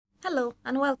Hello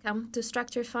and welcome to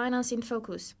Structured Finance in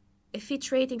Focus, a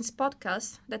Fitch Ratings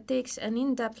podcast that takes an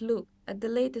in-depth look at the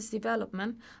latest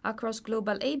development across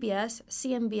global ABS,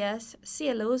 CMBS,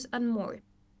 CLOs and more.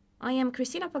 I am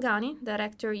Cristina Pagani,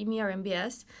 Director EMEA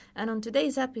RMBS, and on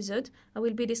today's episode I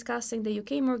will be discussing the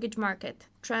UK mortgage market,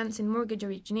 trends in mortgage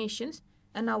originations,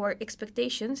 and our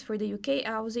expectations for the UK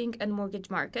housing and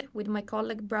mortgage market with my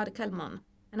colleague Brad Kellman,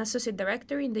 an Associate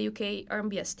Director in the UK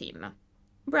RMBS team.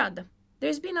 Brad,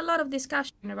 there's been a lot of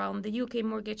discussion around the UK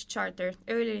Mortgage Charter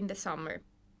earlier in the summer.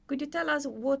 Could you tell us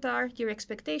what are your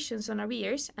expectations on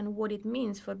arrears and what it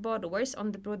means for borrowers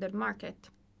on the broader market?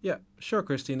 Yeah, sure,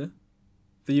 Christina.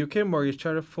 The UK Mortgage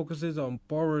Charter focuses on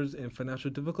borrowers in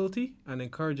financial difficulty and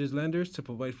encourages lenders to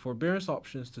provide forbearance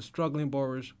options to struggling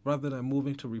borrowers rather than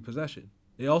moving to repossession.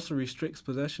 It also restricts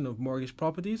possession of mortgage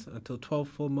properties until 12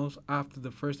 full months after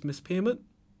the first missed payment.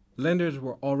 Lenders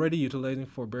were already utilizing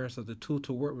forbearance as a tool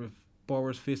to work with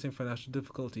borrowers facing financial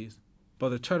difficulties, but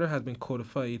the Charter has been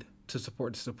codified to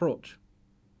support this approach.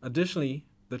 Additionally,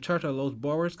 the Charter allows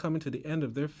borrowers coming to the end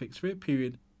of their fixed rate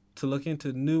period to look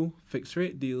into new fixed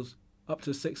rate deals up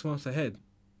to 6 months ahead.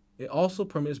 It also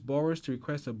permits borrowers to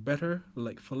request a better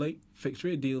like-for-like fixed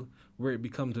rate deal where it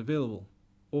becomes available.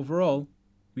 Overall,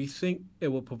 we think it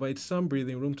will provide some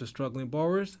breathing room to struggling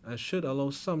borrowers and should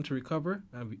allow some to recover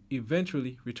and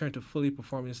eventually return to fully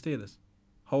performing status.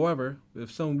 However,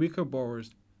 with some weaker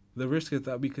borrowers, the risk is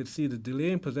that we could see the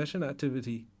delay in possession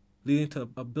activity leading to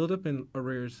a buildup in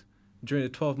arrears during the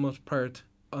 12 months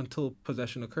until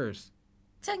possession occurs.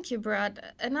 Thank you,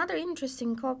 Brad. Another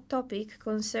interesting topic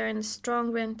concerns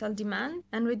strong rental demand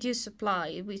and reduced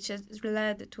supply, which has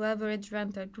led to average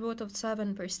rental growth of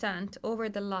 7% over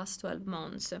the last 12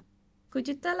 months. Could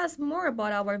you tell us more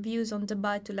about our views on the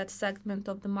buy-to-let segment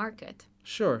of the market?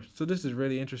 Sure, so this is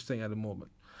really interesting at the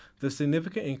moment. The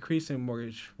significant increase in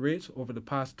mortgage rates over the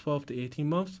past 12 to 18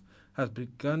 months has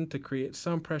begun to create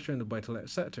some pressure in the buy-to-let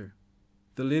sector.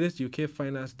 The latest UK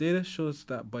finance data shows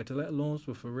that buy-to-let loans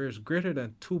with arrears greater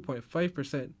than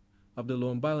 2.5% of the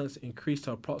loan balance increased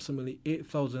to approximately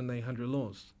 8,900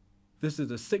 loans. This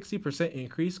is a 60%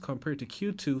 increase compared to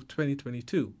Q2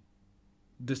 2022.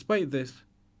 Despite this,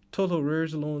 total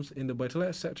arrears loans in the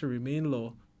buy-to-let sector remain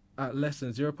low at less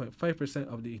than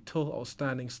 0.5% of the total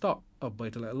outstanding stock of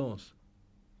buy-to-let loans.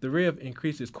 The rate of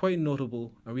increase is quite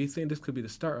notable, and we think this could be the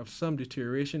start of some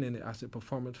deterioration in the asset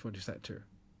performance for the sector.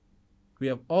 We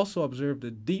have also observed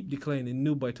a deep decline in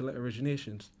new buy-to-let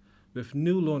originations, with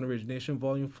new loan origination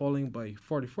volume falling by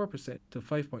 44% to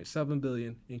 5.7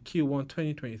 billion in Q1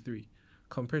 2023,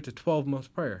 compared to 12 months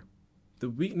prior. The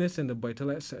weakness in the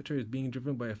buy-to-let sector is being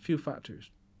driven by a few factors.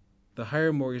 The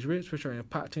higher mortgage rates, which are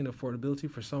impacting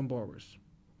affordability for some borrowers.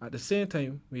 At the same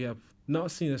time, we have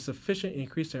not seen a sufficient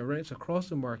increase in rents across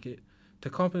the market to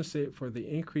compensate for the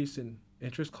increase in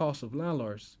interest costs of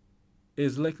landlords. It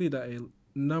is likely that a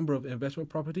number of investment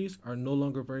properties are no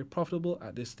longer very profitable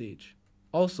at this stage.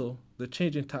 Also, the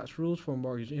change in tax rules for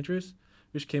mortgage interest,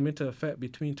 which came into effect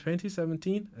between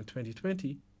 2017 and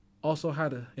 2020, also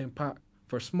had an impact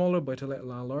for smaller buy-to-let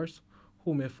landlords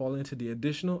who may fall into the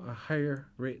additional and higher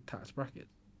rate tax bracket.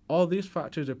 All these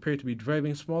factors appear to be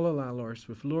driving smaller landlords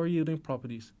with lower yielding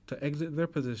properties to exit their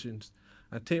positions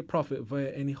and take profit via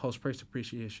any house price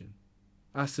appreciation.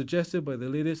 As suggested by the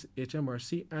latest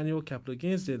HMRC annual capital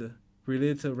gains data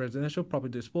related to residential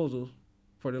property disposals,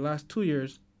 for the last 2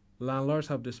 years, landlords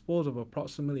have disposed of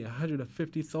approximately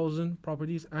 150,000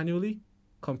 properties annually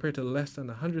compared to less than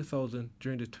 100,000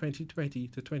 during the 2020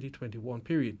 to 2021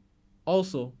 period.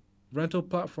 Also, rental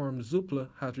platform Zoopla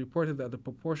has reported that the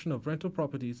proportion of rental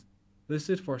properties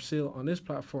listed for sale on this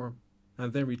platform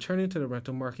and then returning to the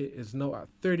rental market is now at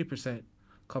 30%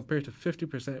 compared to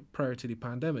 50% prior to the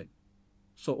pandemic.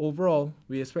 So overall,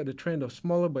 we expect the trend of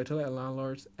smaller buy-to-let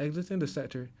landlords exiting the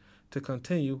sector to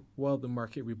continue while the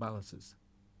market rebalances.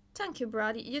 Thank you,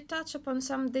 Brad. You touched upon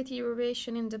some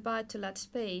deterioration in the buy-to-let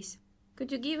space.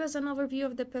 Could you give us an overview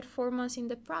of the performance in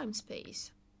the prime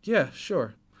space? Yeah,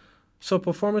 sure. So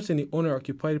performance in the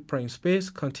owner-occupied prime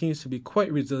space continues to be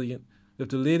quite resilient, with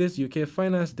the latest UK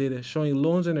finance data showing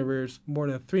loans in arrears more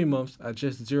than 3 months at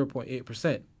just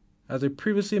 0.8%. As I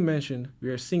previously mentioned, we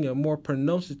are seeing a more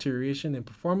pronounced deterioration in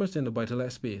performance in the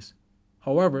buy-to-let space.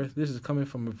 However, this is coming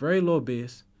from a very low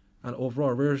base, and overall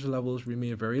arrears levels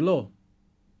remain very low.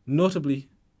 Notably,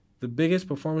 the biggest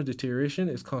performance deterioration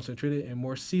is concentrated in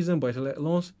more seasoned buy-to-let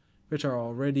loans, which are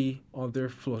already on their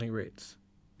floating rates.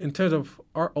 In terms of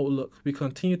our outlook, we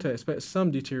continue to expect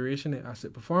some deterioration in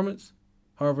asset performance.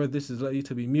 However, this is likely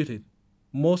to be muted.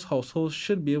 Most households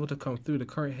should be able to come through the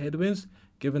current headwinds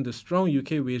given the strong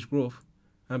UK wage growth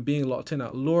and being locked in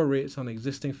at lower rates on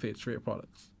existing fixed rate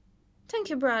products. Thank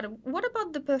you, Brad. What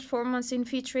about the performance in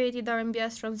Fitch-rated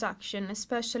RMBS transaction,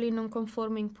 especially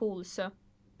non-conforming pools?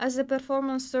 Has the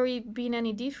performance story been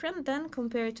any different then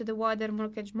compared to the wider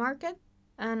mortgage market?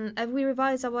 And have we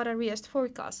revised our arrears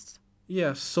forecasts?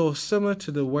 Yeah, so similar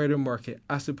to the wider market,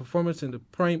 asset performance in the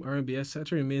prime RMBS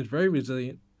sector remains very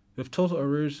resilient, with total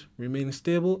arrears remaining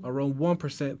stable around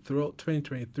 1% throughout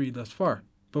 2023 thus far.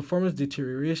 Performance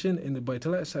deterioration in the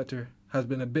buy-to-let sector has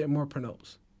been a bit more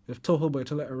pronounced, with total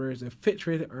buy-to-let arrears in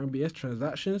Fitch-rated RMBS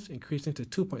transactions increasing to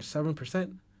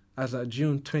 2.7% as at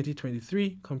June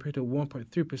 2023 compared to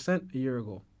 1.3% a year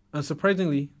ago.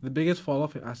 Unsurprisingly, the biggest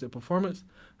fall-off in asset performance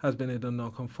has been in the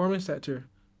non-conforming sector,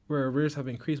 where arrears have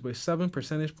increased by 7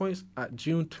 percentage points at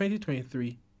June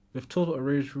 2023, with total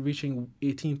arrears reaching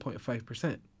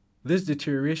 18.5%. This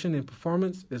deterioration in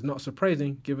performance is not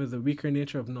surprising given the weaker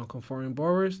nature of non-conforming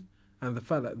borrowers and the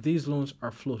fact that these loans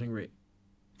are floating rate.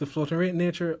 The floating rate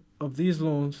nature of these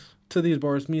loans to these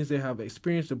borrowers means they have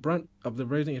experienced the brunt of the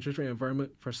rising interest rate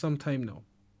environment for some time now.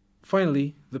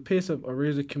 Finally, the pace of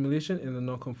arrears accumulation in the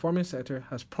non-conforming sector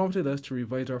has prompted us to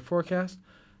revise our forecast,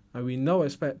 and we now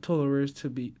expect total arrears to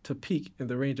peak in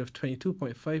the range of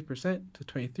 22.5% to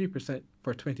 23%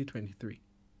 for 2023.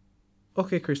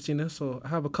 Okay, Christina, so I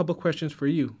have a couple questions for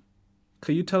you.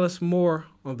 Could you tell us more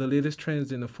on the latest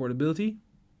trends in affordability?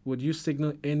 Would you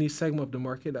signal any segment of the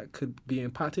market that could be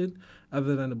impacted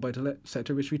other than the buy-to-let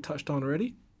sector, which we touched on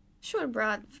already? Sure,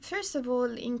 Brad. First of all,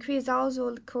 increased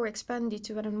household core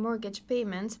expenditure and mortgage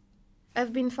payments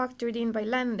have been factored in by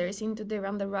lenders into their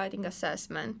underwriting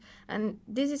assessment, and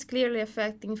this is clearly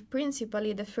affecting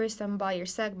principally the first-time buyer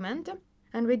segment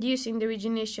and reducing the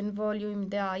origination volume in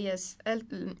the highest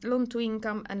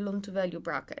loan-to-income and loan-to-value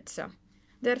brackets.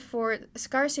 Therefore,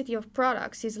 scarcity of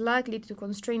products is likely to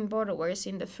constrain borrowers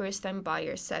in the first-time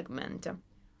buyer segment.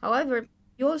 However,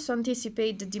 you also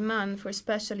anticipate the demand for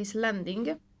specialist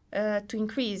lending to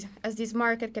increase, as this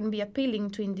market can be appealing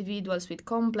to individuals with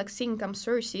complex income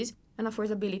sources and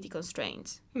affordability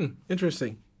constraints.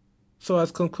 Interesting. So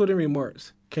as concluding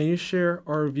remarks, can you share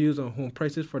our views on home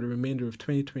prices for the remainder of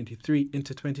 2023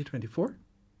 into 2024?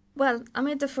 Well,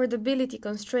 amid affordability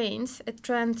constraints, a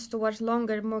trend towards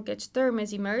longer mortgage term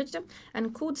has emerged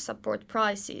and could support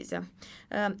prices,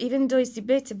 even though it's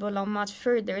debatable how much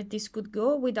further this could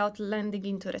go without lending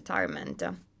into retirement.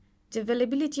 The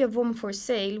availability of home for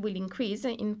sale will increase,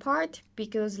 in part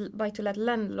because buy-to-let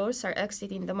landlords are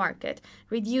exiting the market,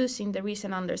 reducing the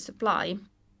recent undersupply.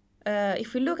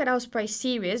 If we look at house price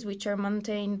series, which are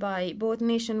maintained by both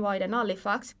Nationwide and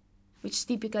Halifax, which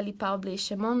typically publish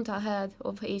a month ahead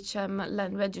of HM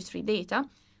land registry data,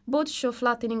 both show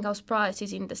flattening house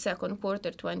prices in the second quarter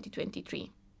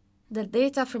 2023. The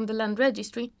data from the land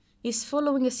registry is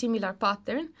following a similar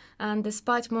pattern, and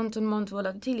despite month-on-month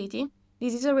volatility,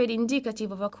 this is already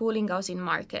indicative of a cooling housing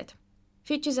market.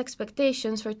 Fitch's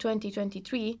expectations for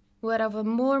 2023 were of a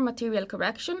more material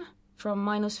correction, from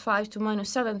 -5% to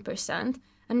 -7%,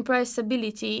 and price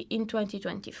stability in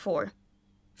 2024.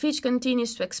 Fitch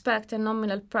continues to expect a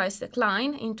nominal price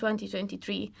decline in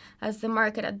 2023 as the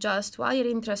market adjusts to higher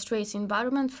interest rates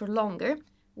environment for longer,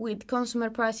 with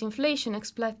consumer price inflation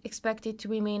expected to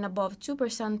remain above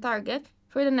 2% target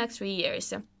for the next 3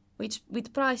 years,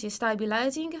 with prices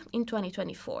stabilizing in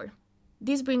 2024.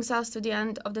 This brings us to the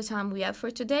end of the time we have for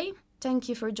today. Thank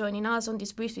you for joining us on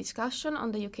this brief discussion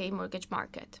on the UK mortgage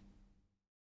market.